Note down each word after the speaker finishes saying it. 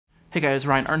Hey guys,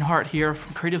 Ryan Earnhardt here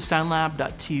from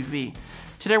CreativeSoundLab.tv.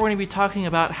 Today we're going to be talking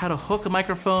about how to hook a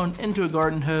microphone into a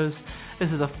garden hose.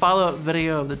 This is a follow-up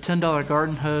video of the $10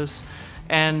 garden hose,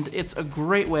 and it's a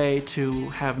great way to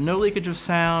have no leakage of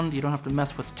sound. You don't have to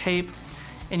mess with tape,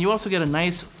 and you also get a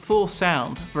nice full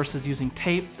sound versus using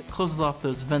tape that closes off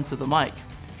those vents of the mic.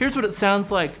 Here's what it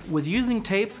sounds like with using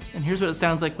tape, and here's what it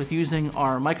sounds like with using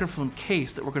our microphone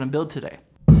case that we're going to build today.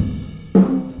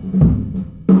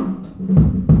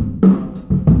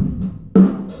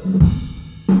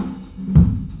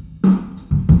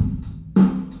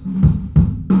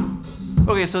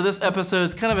 Okay, so this episode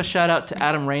is kind of a shout out to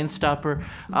Adam Rainstopper.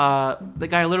 The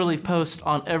guy literally posts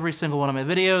on every single one of my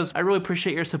videos. I really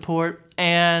appreciate your support.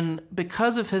 And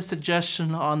because of his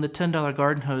suggestion on the $10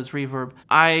 Garden Hose Reverb,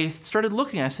 I started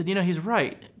looking. I said, you know, he's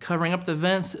right. Covering up the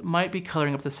vents might be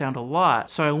coloring up the sound a lot.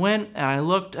 So I went and I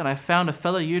looked and I found a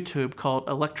fellow YouTube called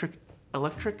Electric?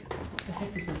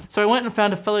 So I went and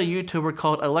found a fellow YouTuber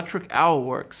called Electric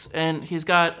Owlworks, and he's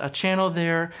got a channel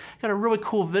there, got a really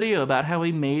cool video about how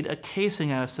he made a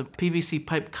casing out of some PVC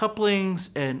pipe couplings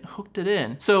and hooked it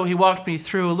in. So he walked me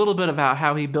through a little bit about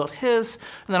how he built his,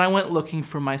 and then I went looking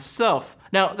for myself.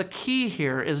 Now, the key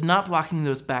here is not blocking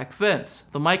those back vents.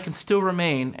 The mic can still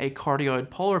remain a cardioid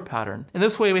polar pattern. In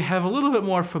this way, we have a little bit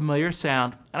more familiar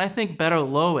sound, and I think better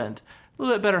low end, a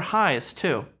little bit better highs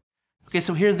too. Okay,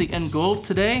 so here's the end goal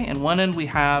today. In one end we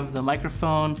have the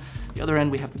microphone, the other end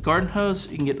we have the garden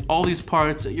hose. You can get all these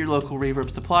parts at your local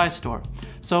reverb supply store.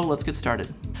 So let's get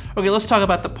started. Okay, let's talk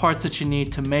about the parts that you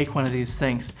need to make one of these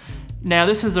things. Now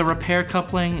this is a repair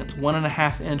coupling. It's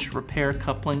 1.5 inch repair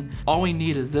coupling. All we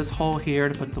need is this hole here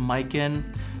to put the mic in,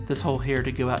 this hole here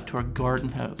to go out to our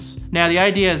garden hose. Now the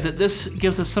idea is that this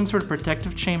gives us some sort of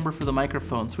protective chamber for the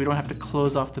microphone so we don't have to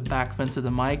close off the back vents of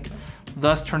the mic,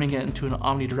 thus turning it into an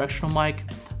omnidirectional mic,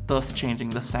 thus changing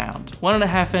the sound.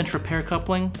 1.5 inch repair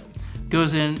coupling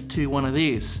goes into one of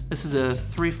these. This is a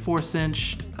 3/4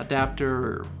 inch adapter,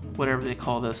 or whatever they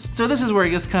call this. So this is where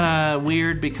it gets kind of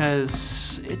weird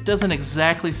because it doesn't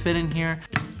exactly fit in here.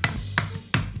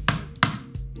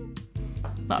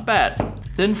 Not bad.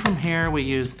 Then from here we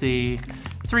use the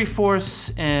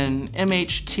 3/4 in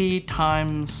MHT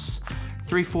times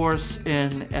 3/4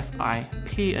 in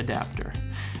FIP adapter.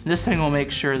 This thing will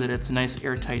make sure that it's a nice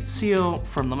airtight seal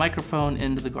from the microphone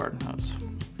into the garden hose.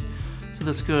 So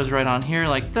this goes right on here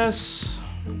like this.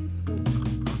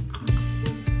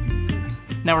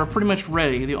 Now we're pretty much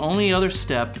ready. The only other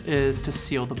step is to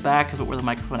seal the back of it where the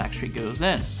microphone actually goes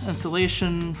in.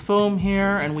 Insulation foam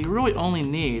here, and we really only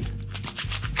need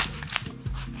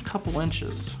a couple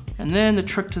inches. And then the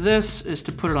trick to this is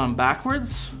to put it on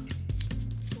backwards,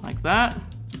 like that.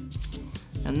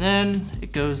 And then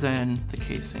it goes in the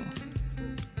casing.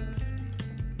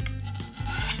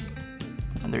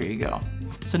 And there you go.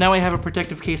 So now we have a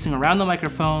protective casing around the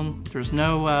microphone. There's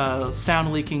no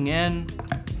sound leaking in.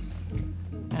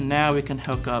 And now we can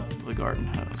hook up the garden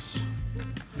hose.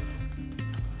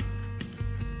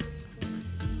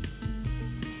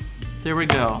 There we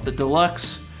go, the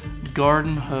deluxe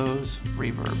Garden Hose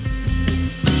Reverb.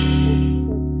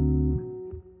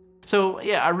 So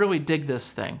yeah, I really dig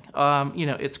this thing. You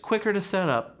know, it's quicker to set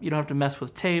up. You don't have to mess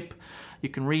with tape. You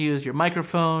can reuse your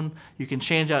microphone. You can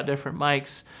change out different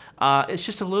mics. It's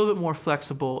just a little bit more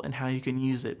flexible in how you can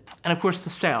use it. And of course the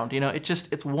sound, you know,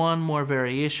 it's one more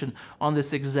variation on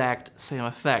this exact same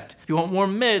effect. If you want more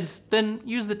mids, then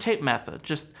use the tape method.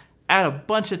 Just add a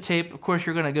bunch of tape. Of course,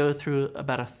 you're gonna go through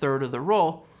about 1/3 of the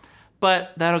roll,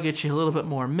 but that'll get you a little bit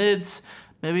more mids,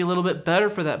 maybe a little bit better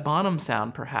for that Bonham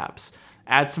sound perhaps.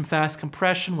 Add some fast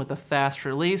compression with a fast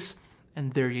release,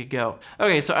 and there you go.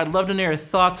 Okay, so I'd love to know your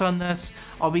thoughts on this.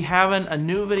 I'll be having a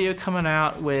new video coming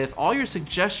out with all your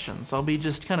suggestions. I'll be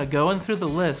just kind of going through the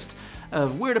list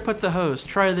of where to put the hose,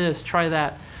 try this, try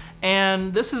that,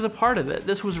 and this is a part of it.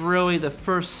 This was really the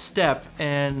first step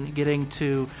in getting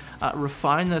to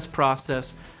refine this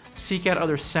process, seek out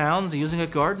other sounds using a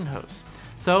garden hose.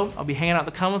 So I'll be hanging out in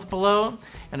the comments below,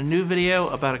 and a new video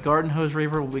about a garden hose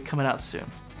reverb will be coming out soon.